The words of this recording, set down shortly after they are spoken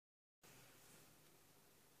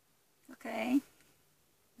Okay,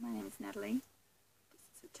 my name is Natalie. This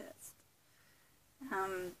is a test.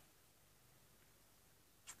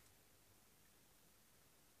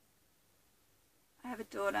 I have a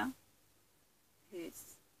daughter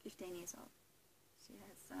who's 15 years old. She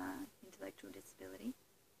has intellectual disability,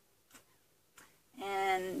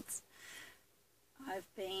 and I've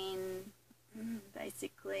been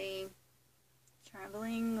basically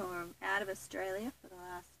travelling or out of Australia for the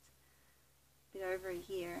last bit over a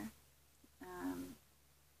year,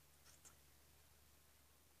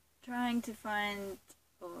 trying to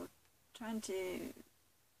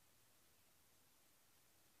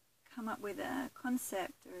come up with a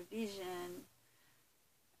concept or a vision,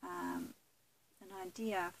 an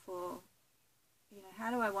idea for,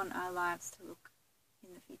 how do I want our lives to look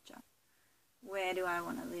in the future? Where do I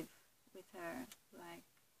want to live with her? Like,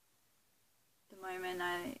 the moment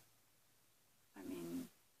I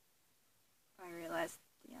realized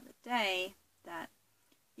the other day that,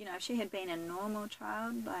 if she had been a normal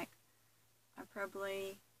child, like, I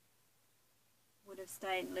probably would have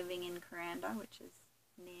stayed living in Kuranda, which is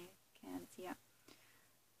near Cairns here.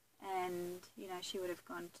 And, she would have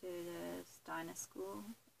gone to the Steiner school.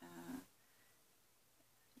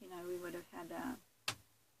 We would have had a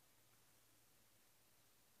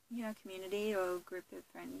community or group of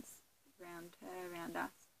friends around her, around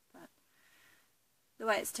us. But the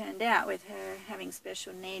way it's turned out with her having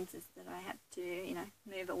special needs is that I had to,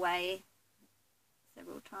 move away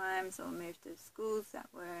several times or move to schools that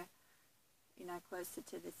were, closer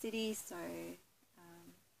to the city, so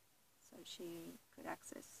she could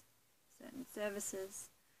access certain services,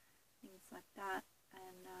 things like that,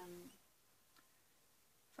 and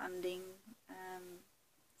funding.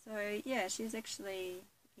 So yeah, she's actually,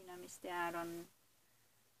 missed out on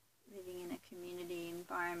living in a community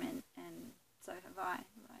environment, and so have I.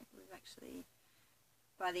 Like, we've actually,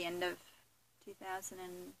 by the end of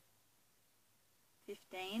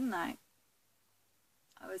 2015, like,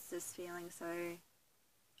 I was just feeling so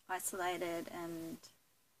isolated and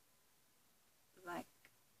like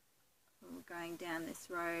going down this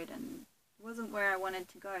road, and it wasn't where I wanted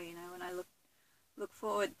to go. When I look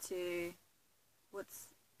forward to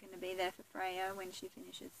what's going to be there for Freya when she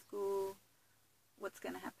finishes school, what's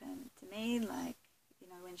going to happen to me. Like,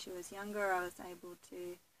 when she was younger, I was able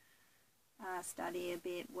to study a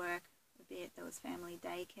bit, work a bit. There was family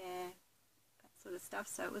daycare, that sort of stuff.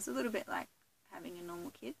 So it was a little bit like having a normal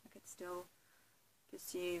kid. I could still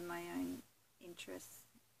pursue my own interests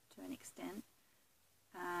to an extent.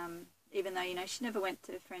 Even though, she never went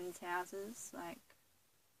to friends' houses. Like,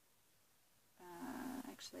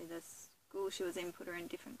 actually the school she was in put her in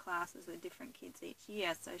different classes with different kids each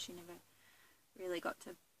year, so she never really got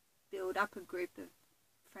to build up a group of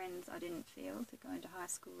friends, I didn't feel, to go into high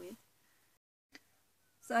school with.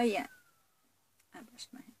 So yeah, I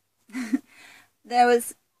brushed my hair. There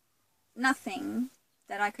was nothing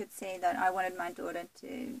that I could see that I wanted my daughter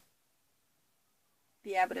to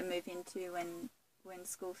be able to move into when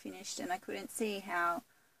school finished, and I couldn't see how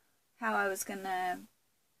I was going to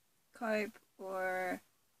cope or,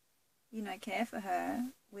 care for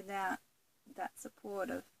her without that support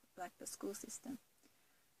of, like, the school system,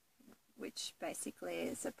 which basically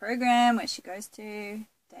is a program where she goes to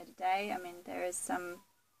day to day. I mean, there is some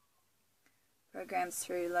programs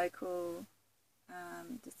through local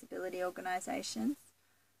disability organisations,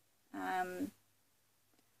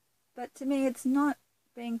 but to me it's not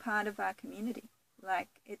being part of our community.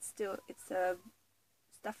 Like, it's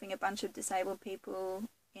stuffing a bunch of disabled people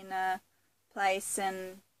in a place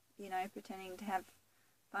and, pretending to have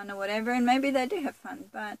fun or whatever, and maybe they do have fun,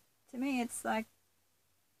 but to me it's like,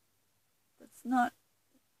 that's not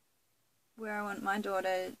where I want my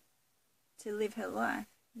daughter to live her life.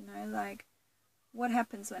 Like, what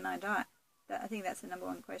happens when I die? I think that's the number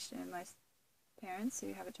one question of most parents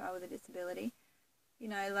who have a child with a disability.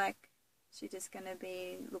 Like, she's just going to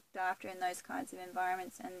be looked after in those kinds of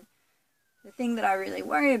environments. And the thing that I really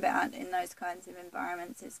worry about in those kinds of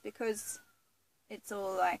environments is because it's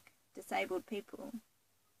all, like, disabled people.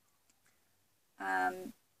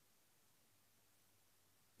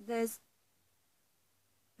 This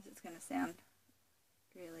is going to sound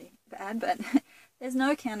really bad, but there's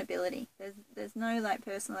no accountability. There's no, like,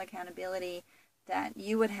 personal accountability that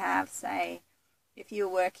you would have, say, if you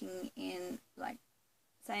were working in, like,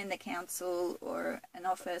 say in the council or an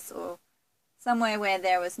office or somewhere where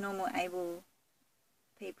there was normal able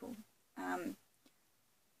people.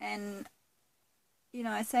 And,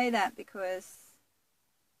 I say that because,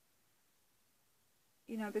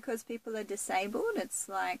 because people are disabled, it's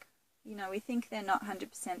like, we think they're not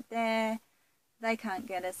 100% there, they can't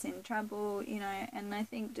get us in trouble, you know, and I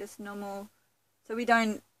think just normal, so we're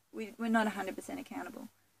not 100% accountable.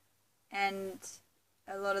 And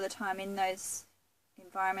a lot of the time in those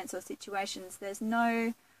environments or situations, there's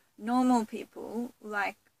no normal people,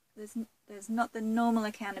 like, there's not the normal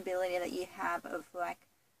accountability that you have of, like,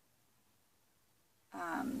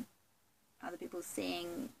 other people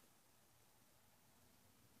seeing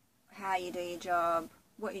how you do your job,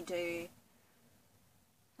 what you do.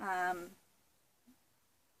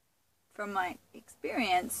 From my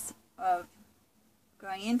experience of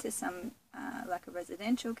going into some, like a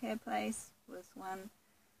residential care place was one,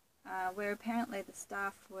 where apparently the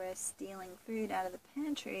staff were stealing food out of the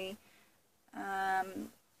pantry. Another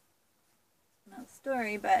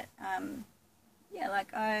story, but yeah,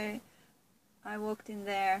 like I walked in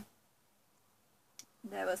there.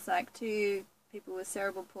 There was like 2 people with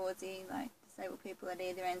cerebral palsy, like disabled people at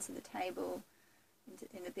either ends of the table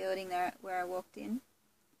in the building there where I walked in.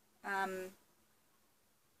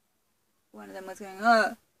 One of them was going,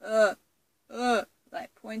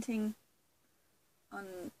 like pointing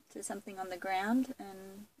on to something on the ground,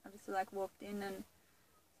 and I just like walked in and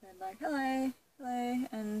said like, hello,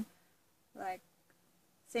 and like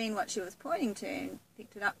seeing what she was pointing to, and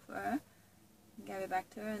picked it up for her and gave it back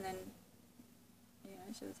to her, and then, you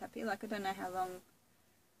know, she was happy. Like, I don't know how long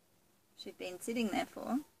she'd been sitting there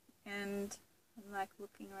for, and I'm like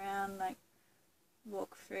looking around, like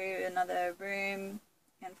walk through another room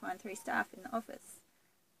and find 3 staff in the office,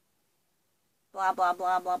 blah blah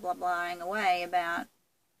blah blah blah blahing away about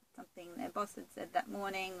something their boss had said that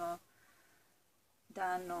morning or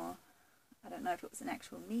done, or I don't know if it was an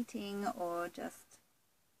actual meeting or just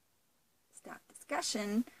staff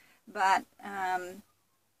discussion, but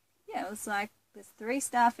yeah, it was like there's 3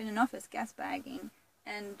 staff in an office gas bagging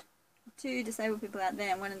and 2 disabled people out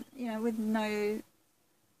there, and one, you know, with no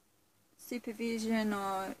supervision,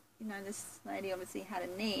 or, you know, this lady obviously had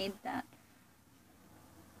a need that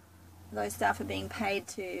those staff are being paid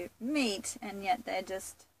to meet, and yet they're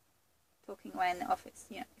just talking away in the office.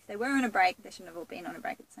 You know, if they were on a break, they shouldn't have all been on a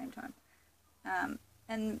break at the same time.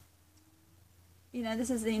 And, you know, this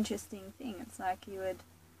is the interesting thing. It's like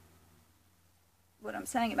what I'm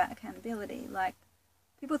saying about accountability, like,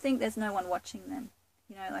 people think there's no one watching them.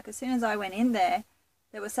 You know, like, as soon as I went in there,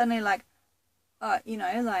 they were suddenly like, oh, you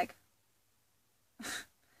know, like,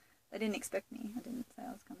 they didn't expect me. I didn't say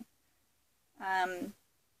I was coming.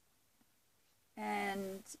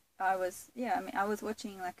 And I was, yeah, I mean, I was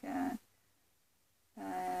watching like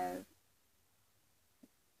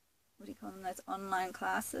what do you call them, those online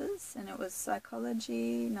classes, and it was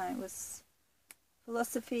psychology, no, it was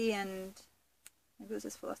philosophy, and maybe it was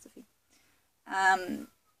just philosophy. And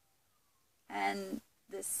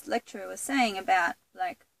this lecturer was saying about,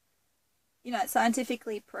 like, you know, it's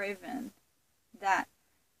scientifically proven that,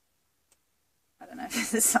 I don't know if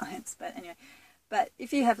this is science, but anyway, but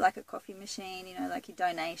if you have like a coffee machine, you know, like your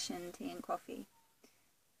donation, tea and coffee,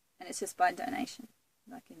 and it's just by donation,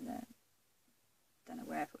 like in the, don't know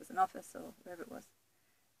where, if it was an office or wherever it was,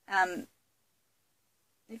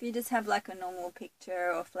 if you just have like a normal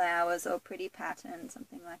picture or flowers or pretty pattern,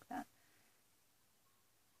 something like that,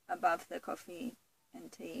 above the coffee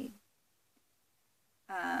and tea,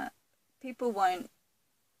 people won't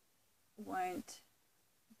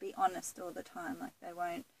be honest all the time. Like, they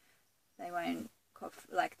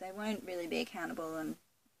won't really be accountable and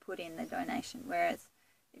put in the donation. Whereas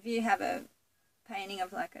if you have a painting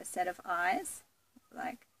of like a set of eyes,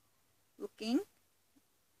 like looking,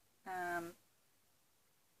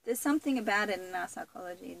 there's something about it in our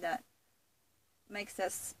psychology that makes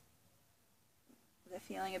us, the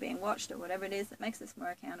feeling of being watched or whatever it is, that makes us more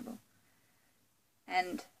accountable.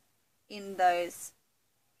 And in those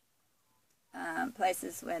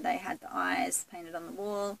places where they had the eyes painted on the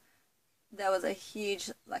wall, there was a huge,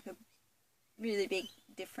 like a really big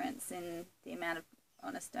difference in the amount of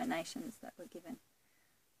honest donations that were given.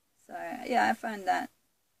 So yeah, I find that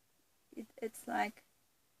it's like,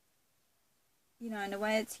 you know, in a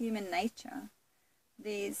way it's human nature.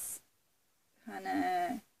 These kind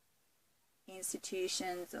of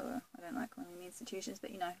institutions, or I don't like calling them institutions,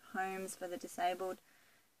 but, you know, homes for the disabled,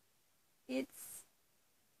 it's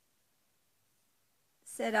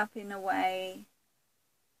set up in a way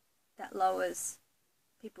that lowers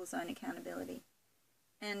people's own accountability.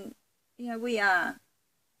 And, you know, we are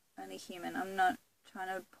only human. I'm not trying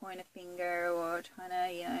to point a finger or trying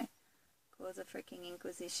to, you know, cause a freaking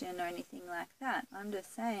inquisition or anything like that. I'm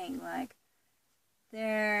just saying, like,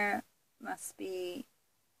 there must be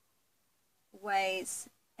ways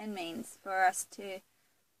and means for us to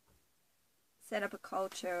set up a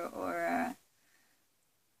culture or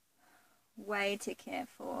way to care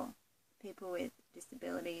for people with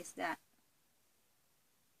disabilities that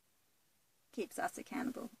keeps us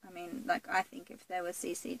accountable. I mean, like, I think if there was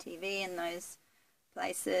CCTV in those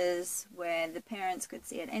places where the parents could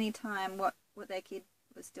see at any time what their kid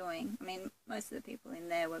was doing. I mean, most of the people in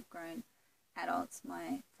there were grown adults.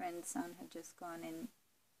 My friend's son had just gone in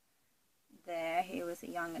there. He was a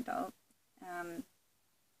young adult.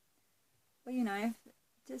 But, you know,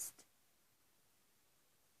 just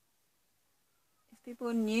if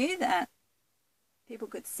people knew that people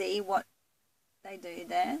could see what they do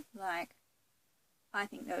there, like, I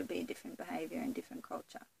think there would be a different behaviour and different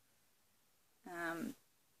culture.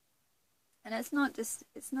 And it's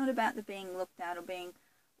not about the being looked at or being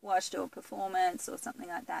watched or performance or something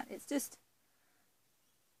like that. It's just,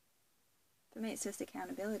 for me, it's just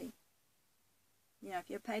accountability. You know, if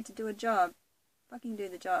you're paid to do a job, fucking do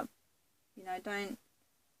the job. You know, don't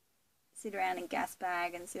sit around and gas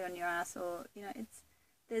bag and sit on your ass, or, you know,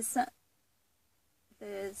 there's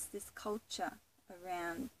this culture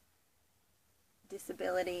around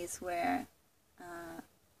disabilities where,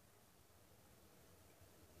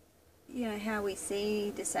 you know, how we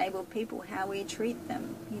see disabled people, how we treat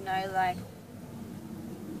them, you know, like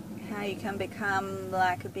how you can become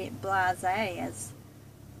like a bit blasé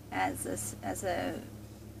as a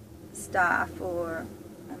staff, or,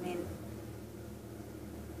 I mean,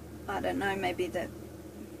 I don't know, maybe the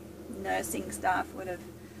nursing staff would have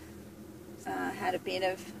had a bit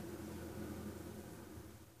of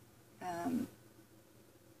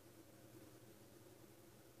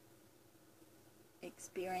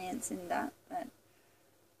experience in that, but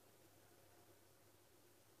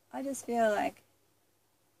I just feel like,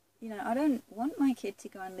 you know, I don't want my kid to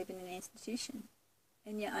go and live in an institution,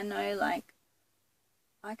 and yet I know, like,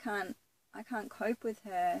 I can't cope with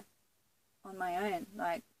her on my own.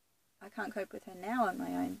 Like, I can't cope with her now on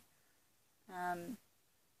my own. And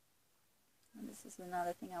this is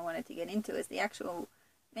another thing I wanted to get into, is the actual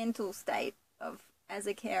mental state of, as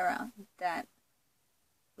a carer, that,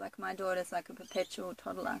 like, my daughter's like a perpetual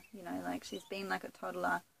toddler, you know, like, she's been like a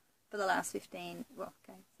toddler for the last 13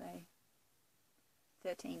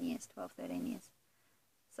 years, 12, 13 years.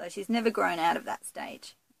 So she's never grown out of that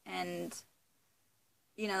stage. And,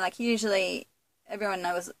 you know, like, usually everyone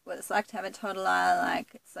knows what it's like to have a toddler.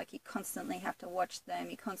 Like, it's like you constantly have to watch them.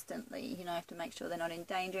 You constantly, you know, have to make sure they're not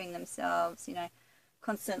endangering themselves, you know,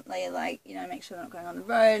 constantly, like, you know, make sure they're not going on the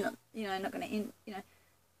road, not, you know, not going to, you know,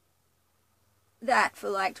 that for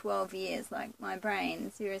like 12 years. Like, my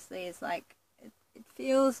brain seriously is like, it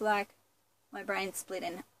feels like my brain's split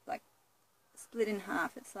in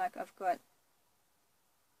half. It's like I've got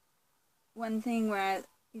one thing where,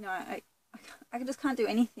 you know, I just can't do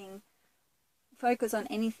anything, focus on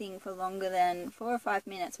anything for longer than 4 or 5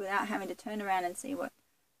 minutes without having to turn around and see what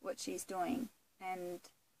she's doing. And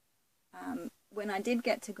when I did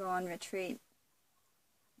get to go on retreat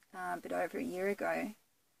a bit over a year ago,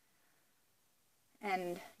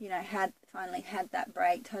 and, you know, finally had that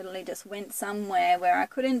break, totally just went somewhere where I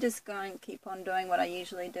couldn't just go and keep on doing what I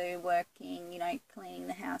usually do, working, you know, cleaning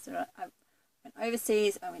the house. Or I went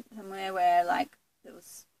overseas. I went somewhere where, like, there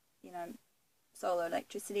was, you know, solar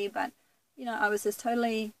electricity, but, you know, I was just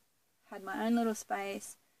totally, had my own little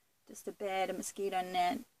space, just a bed, a mosquito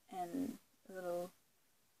net, and a little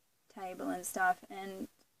table and stuff, and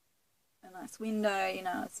a nice window. You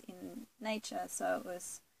know, it's in nature, so it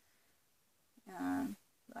was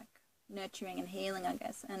like nurturing and healing, I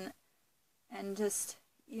guess, and just,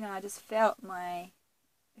 you know, I just felt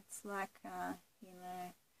it's like, you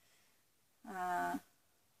know,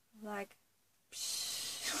 like,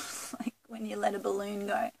 like when you let a balloon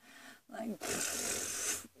go,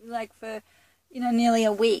 like for, you know, nearly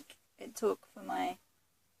a week it took for my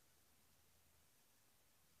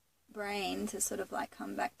brain to sort of, like,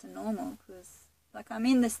 come back to normal, because, like, I'm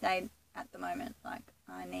in the state at the moment, like,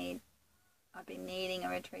 I've been needing a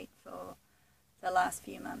retreat for the last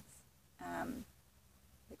few months,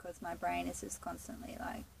 because my brain is just constantly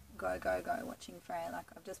like, go, go, go, watching Freya.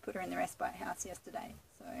 Like, I've just put her in the respite house yesterday,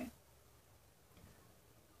 so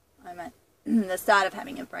I'm at the start of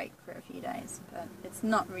having a break for a few days, but it's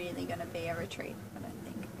not really going to be a retreat, I don't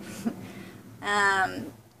think.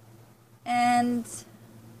 And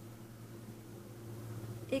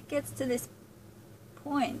it gets to this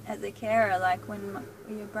point as a carer, like, when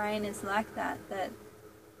your brain is like that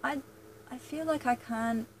I feel like I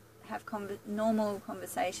can't have normal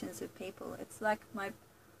conversations with people. It's like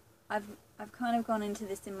I've kind of gone into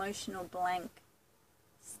this emotional blank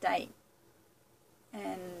state,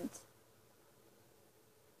 and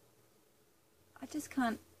I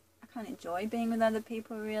can't enjoy being with other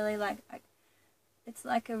people, really. Like, it's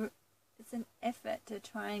like it's an effort to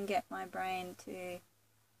try and get my brain to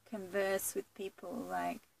converse with people.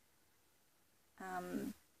 Like, I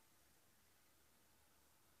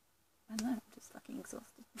don't know, I'm just fucking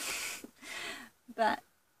exhausted. But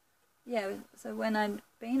yeah, so when I'd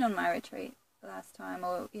been on my retreat last time,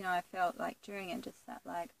 or I felt like during it, just that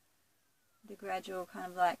like the gradual kind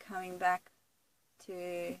of like coming back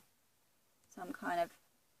to some kind of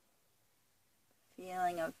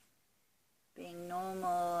feeling of being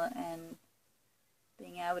normal and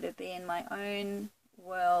being able to be in my own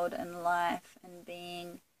world and life and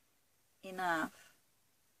being enough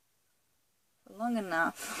for long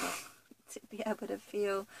enough to be able to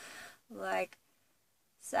feel like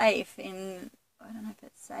safe in, I don't know if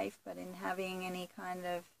it's safe, but in having any kind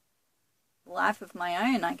of life of my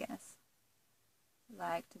own, I guess.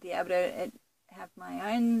 Like to be able to have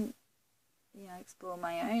my own, explore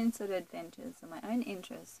my own sort of adventures or my own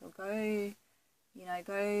interests, or go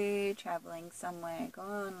traveling somewhere, go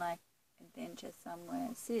on like adventure somewhere,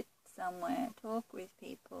 sit somewhere, talk with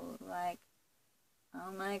people, like,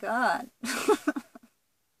 oh my God.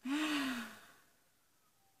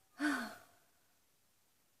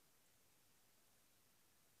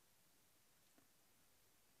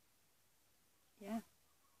 Yeah,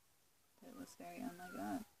 it was very, oh my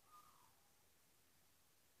God,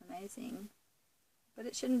 amazing. But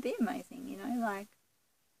it shouldn't be amazing, like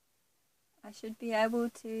I should be able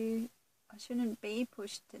to, I shouldn't be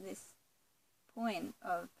pushed to this point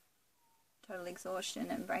of total exhaustion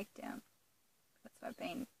and breakdown. That's what I've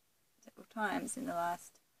been several times in the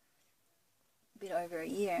last bit over a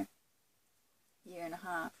year and a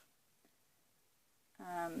half.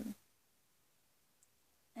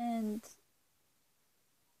 And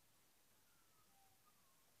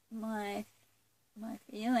my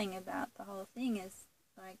feeling about the whole thing is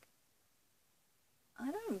like, I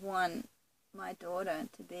don't want my daughter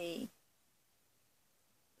to be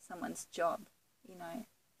someone's job, and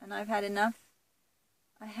I have had enough,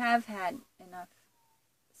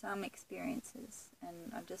 some experiences,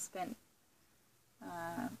 and I've just spent 2,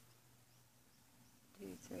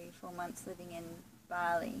 3, 4 months living in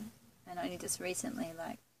Bali, and only just recently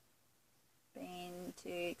like been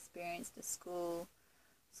to experience a school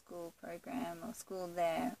program or school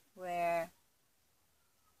there where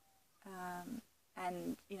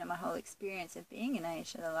and my whole experience of being in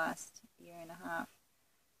Asia the last year and a half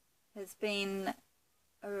has been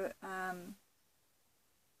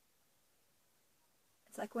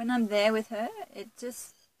it's like when I'm there with her,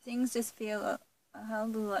 things just feel a hell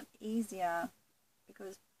of a lot easier,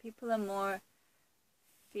 because people are more,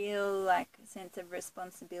 feel like a sense of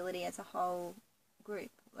responsibility as a whole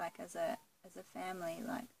group, like as a family.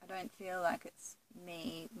 Like I don't feel like it's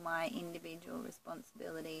my individual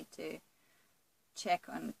responsibility to check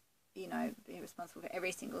on, be responsible for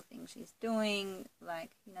every single thing she's doing.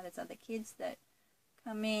 Like, there's other kids that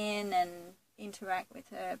come in and interact with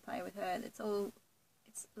her, play with her. It's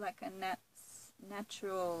like a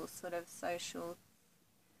natural sort of social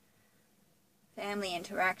family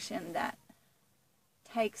interaction that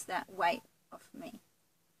takes that weight off me.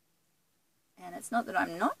 And it's not that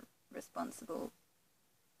I'm not responsible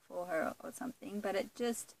for her or something, but it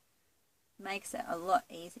just makes it a lot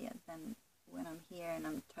easier than when I'm here and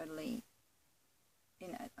I'm totally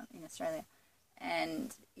in Australia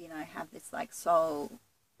and have this like sole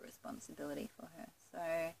responsibility for her. So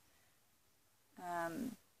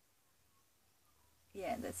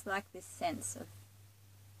yeah, there's like this sense of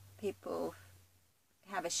people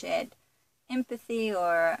have a shared empathy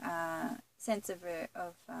or sense of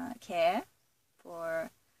care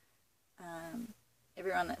for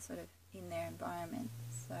everyone that's sort of in their environment.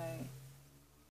 So